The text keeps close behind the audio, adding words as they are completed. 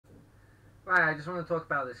Right, I just want to talk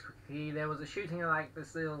about this quickly. There was a shooting at like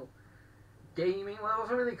this little gaming. Well, it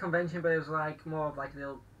wasn't really a convention, but it was like more of like a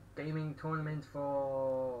little gaming tournament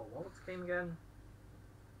for what was the game again?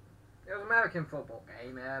 It was an American football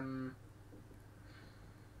game.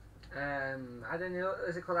 I don't know.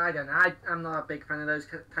 Is it called? I don't know. I'm not a big fan of those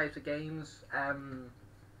types of games.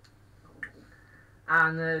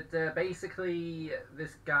 And basically,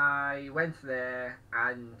 this guy went there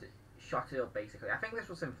and shot it up. Basically, I think this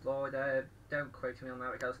was in Florida. Don't quote me on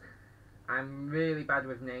that because I'm really bad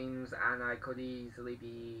with names and I could easily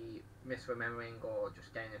be misremembering or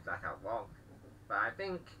just getting that out wrong. But I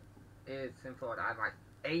think it's in Florida. I'm like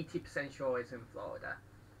 80% sure it's in Florida.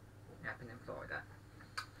 It happened in Florida.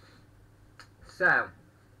 So,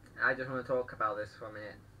 I just want to talk about this for a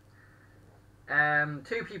minute.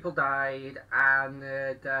 Two people died, and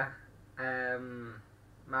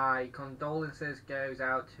my condolences goes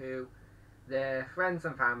out to their friends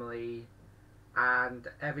and family, and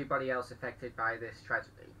everybody else affected by this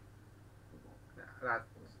tragedy.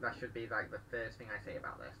 That should be like the first thing I say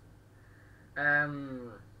about this.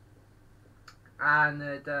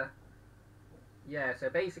 And yeah, so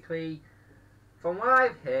basically, from what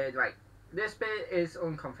I've heard, like this bit is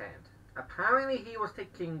unconfirmed. Apparently, he was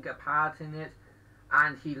taking a part in it,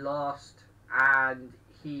 and he lost, and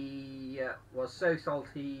he was so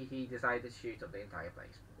salty he decided to shoot up the entire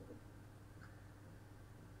place.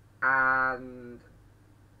 And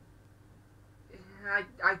I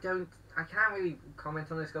can't really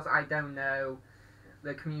comment on this because I don't know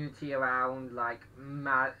the community around like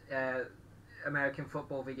American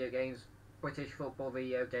football video games, British football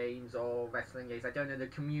video games, or wrestling games. I don't know the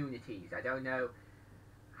communities. I don't know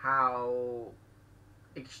how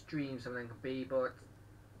extreme something can be, but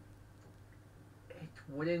it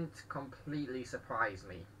wouldn't completely surprise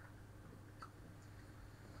me.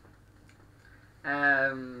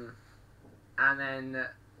 And then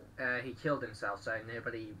he killed himself, so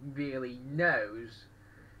nobody really knows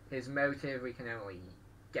his motive. We can only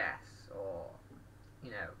guess or,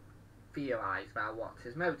 theorize about what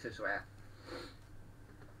his motives were.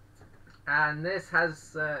 And this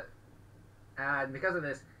has, and because of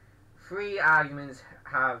this, three arguments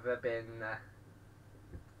have been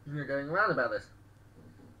going around about this.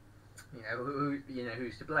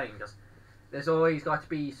 Who's to blame? Because there's always got to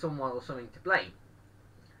be someone or something to blame.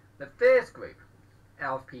 The first group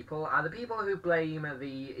of people are the people who blame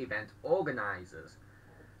the event organisers.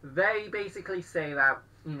 They basically say that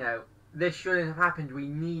this shouldn't have happened. We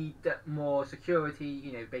need more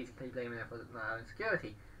security. Basically blaming it for their own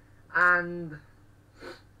security, and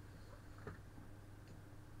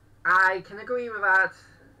I can agree with that,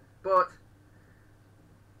 but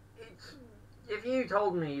if you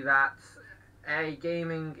told me that a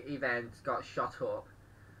gaming event got shot up,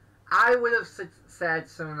 I would have said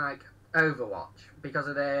something like Overwatch because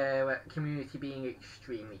of their community being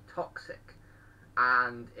extremely toxic,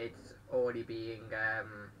 and it's already being a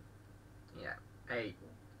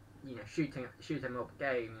shoot 'em up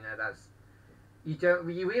game.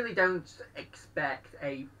 You really don't expect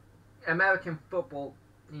a American football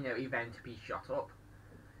event to be shot up.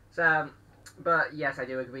 So, but yes, I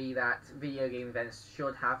do agree that video game events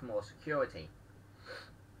should have more security.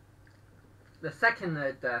 The second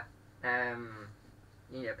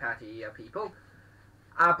party of people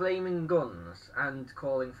are blaming guns and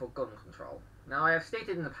calling for gun control. Now, I have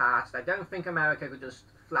stated in the past, I don't think America could just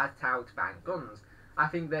flat out ban guns. I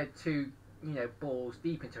think they're too, balls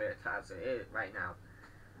deep into it as it is right now.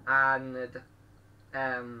 And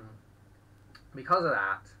because of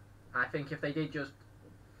that, I think if they did just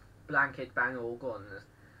blanket ban all guns,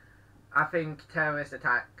 I think terrorist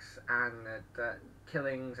attacks and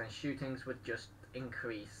killings and shootings would just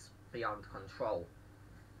increase beyond control.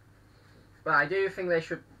 But I do think they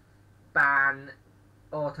should ban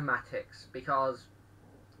automatics because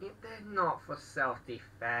they're not for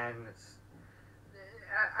self-defense.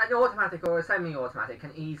 An automatic or a semi-automatic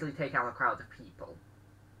can easily take out a crowd of people.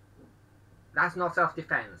 That's not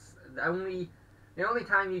self-defense. The only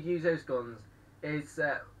time you'd use those guns is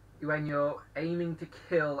when you're aiming to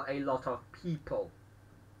kill a lot of people.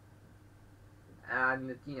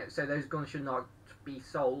 And so those guns should not be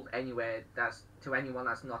sold anywhere to anyone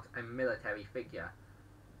that's not a military figure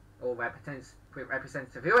or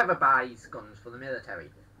representative, whoever buys guns for the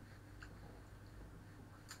military.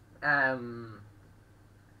 And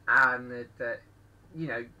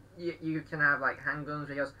you can have like handguns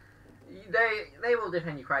because they will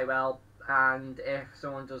defend you quite well, and if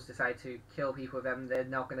someone does decide to kill people with them, they're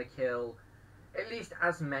not going to kill at least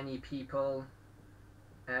as many people,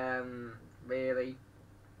 really.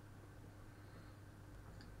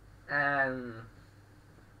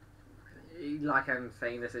 like I'm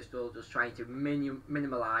saying, this is still just trying to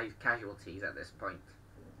minimalize casualties at this point.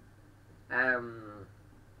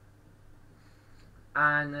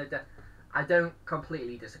 And I don't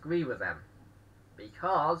completely disagree with them,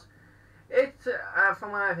 because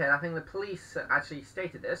from what I've heard, I think the police actually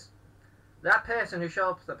stated this. That person who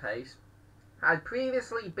showed up to the place had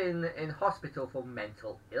previously been in hospital for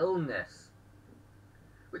mental illness.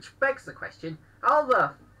 Which begs the question, how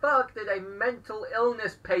the fuck did a mental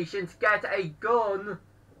illness patient get a gun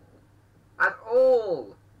at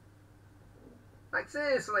all? Like,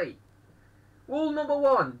 seriously. Rule number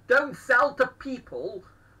 1, don't sell to people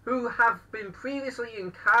who have been previously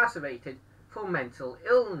incarcerated for mental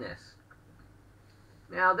illness.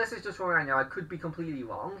 Now, this is just what I know. I could be completely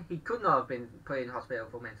wrong. He could not have been put in hospital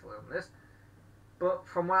for mental illness. But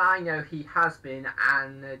from what I know, he has been,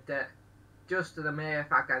 and just the mere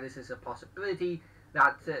fact that this is a possibility,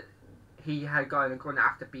 that he had gotten a gun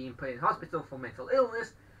after being put in hospital for mental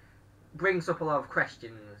illness, brings up a lot of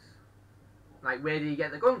questions. Like, where did he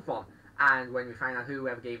get the gun from? And when we find out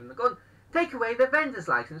whoever gave him the gun, take away the vendor's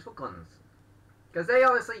license for guns. Because they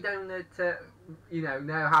obviously don't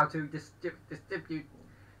know how to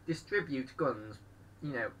distribute guns,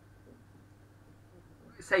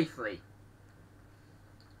 safely.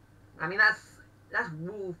 I mean, that's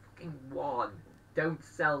rule fucking 1. Don't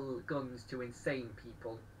sell guns to insane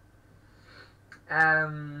people.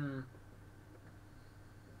 And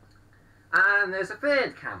there's a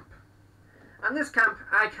third camp. And this camp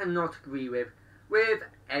I cannot agree with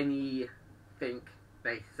anything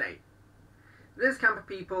they say. This camp of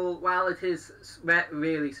people, while it is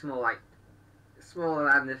really small, like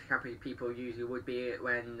smaller than this camp of people usually would be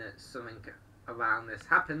when something around this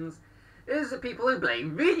happens, is the people who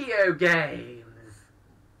blame video games.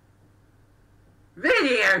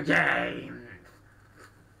 Video games!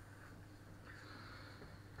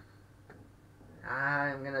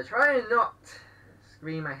 I'm gonna try and not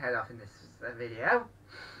scream my head off in this video.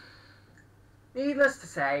 Needless to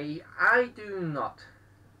say, I do not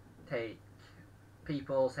take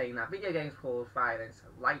people saying that video games cause violence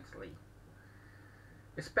lightly.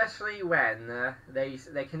 Especially when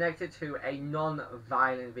they connect it to a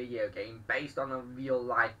non-violent video game based on a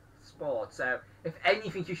real-life sport. So, if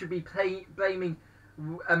anything, you should be blaming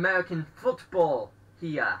American football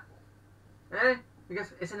here.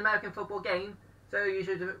 Because it's an American football game, so you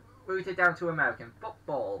should root it down to American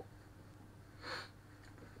football.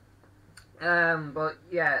 But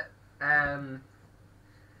yeah,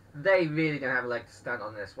 they really don't have a leg to stand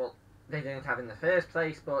on this. Well, they didn't have in the first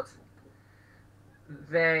place, but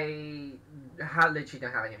they literally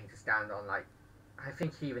don't have anything to stand on. Like, I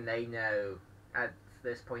think even they know at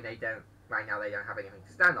this point they don't have anything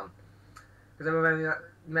to stand on. Because I remember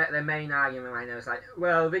their main argument right now is like,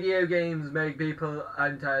 well, video games make people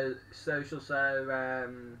anti-social, so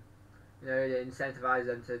they incentivize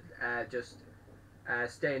them to just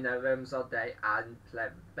stay in their rooms all day and play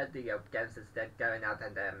video games instead of going out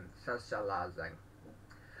and socializing.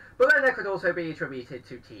 But then that could also be attributed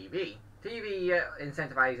to TV. TV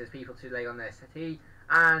incentivizes people to lay on their settee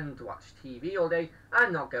and watch TV all day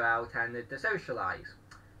and not go out and socialize.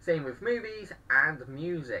 Same with movies and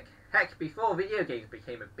music. Heck, before video games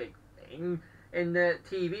became a big thing, in the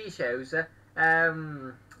TV shows,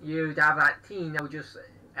 you'd have that teen that would just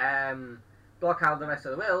block out the rest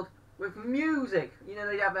of the world with music.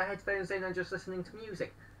 They'd have their headphones in and just listening to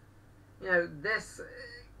music.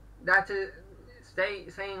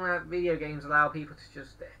 Saying that video games allow people to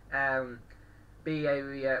just be a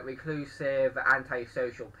reclusive,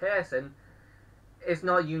 antisocial person is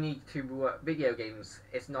not unique to video games.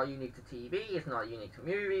 It's not unique to TV. It's not unique to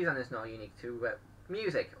movies, and it's not unique to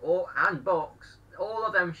music and books. All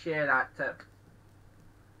of them share that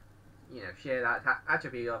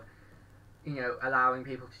attribute of allowing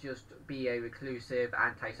people to just be a reclusive,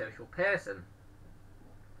 antisocial person.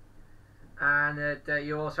 And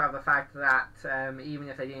you also have the fact that even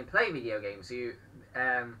if they didn't play video games, you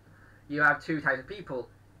have two types of people: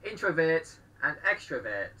 introverts and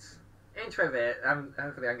extroverts.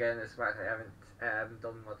 Hopefully I'm getting this right. I haven't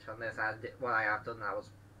done much on this, and what I have done that was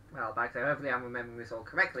well back, so hopefully I'm remembering this all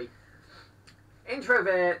correctly.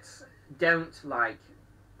 Introverts don't like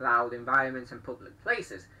loud environments and public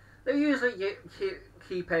places. They usually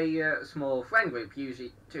keep a small friend group,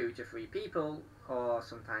 usually 2 to 3 people, or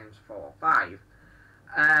sometimes 4 or 5.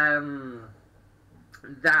 I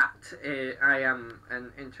am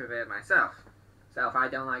an introvert myself. So if I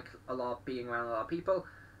don't like being around a lot of people,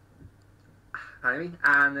 and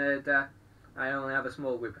I only have a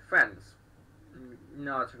small group of friends.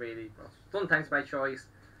 Not really. Well, sometimes by choice,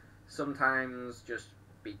 sometimes just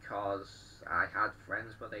because I had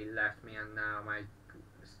friends but they left me, and now my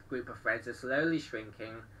group of friends is slowly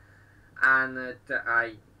shrinking, and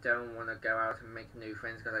I don't want to go out and make new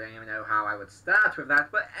friends because I don't even know how I would start with that.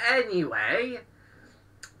 But anyway,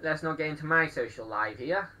 let's not get into my social life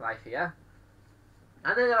here.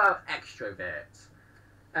 And then about extroverts.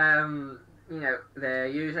 You know, they're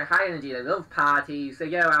usually high energy, they love parties, they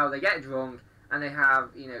go out, they get drunk, and they have,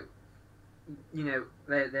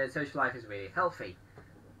 their social life is really healthy.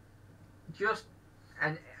 Just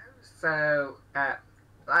as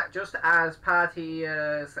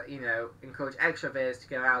partiers, encourage extroverts to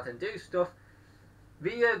go out and do stuff,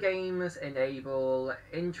 video games enable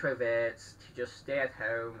introverts to just stay at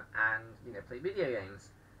home and, play video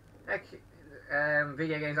games.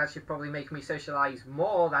 Video games actually probably make me socialise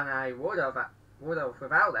more than I would have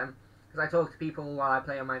without them, because I talk to people while I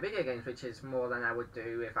play on my video games, which is more than I would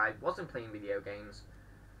do if I wasn't playing video games.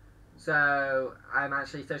 So I'm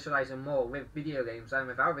actually socialising more with video games than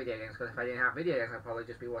without video games, because if I didn't have video games, I'd probably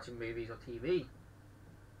just be watching movies or TV.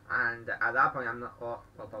 And at that point, I'm not,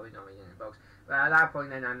 probably not reading books, but at that point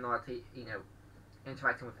then I'm not,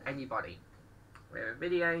 interacting with anybody. With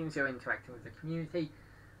video games, you're interacting with the community.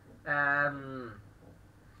 But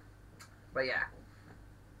yeah.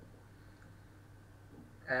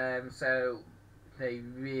 So they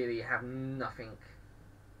really have nothing.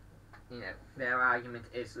 Their argument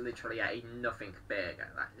is literally a nothing burger.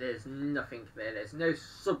 Like, there's nothing there. There's no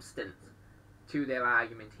substance to their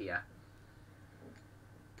argument here.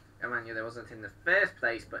 I mean, there wasn't in the first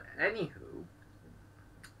place, but anywho.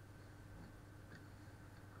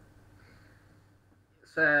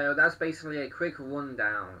 So that's basically a quick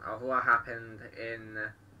rundown of what happened in,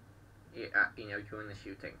 during the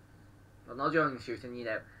shooting. Well, not during the shooting,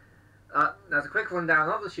 that's a quick rundown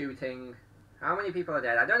of the shooting. How many people are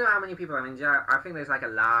dead? I don't know how many people are injured. I think there's like a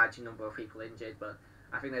large number of people injured, but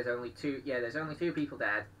I think there's only two. Yeah, there's only 2 people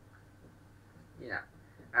dead.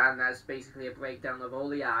 And that's basically a breakdown of all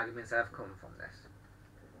the arguments that have come from this.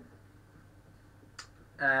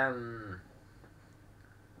 And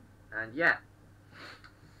yeah.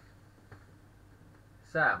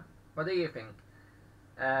 So, what do you think?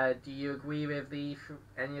 Do you agree with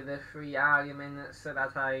any of the 3 arguments that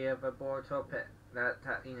I have brought up that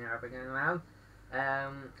have been going around?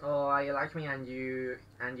 Or are you like me and you're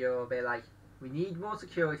a bit like, we need more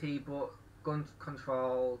security, but gun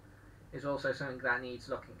control is also something that needs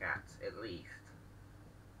looking at least.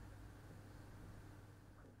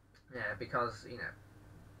 Yeah, because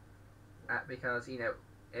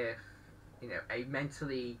if a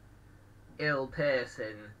mentally ill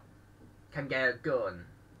person can get a gun,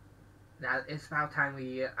 now it's about time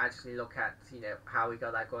we actually look at how we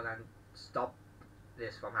got that gun and stop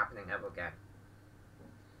this from happening ever again.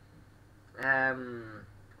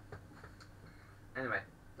 Anyway,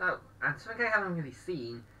 and something I haven't really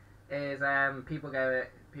seen is people going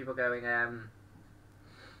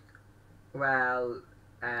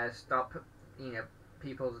stop,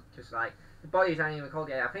 people just like, the bodies aren't even cold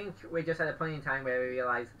yet. I think we're just at a point in time where we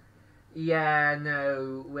realise, yeah,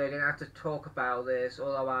 no, we're going to have to talk about this,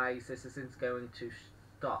 otherwise this isn't going to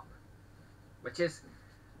stop. Which is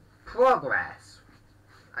progress.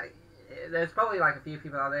 There's probably like a few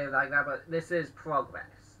people out there like that, but this is progress.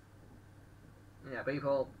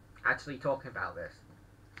 People actually talking about this.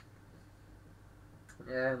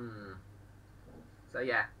 So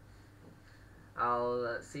yeah,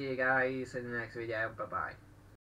 I'll see you guys in the next video. Bye bye.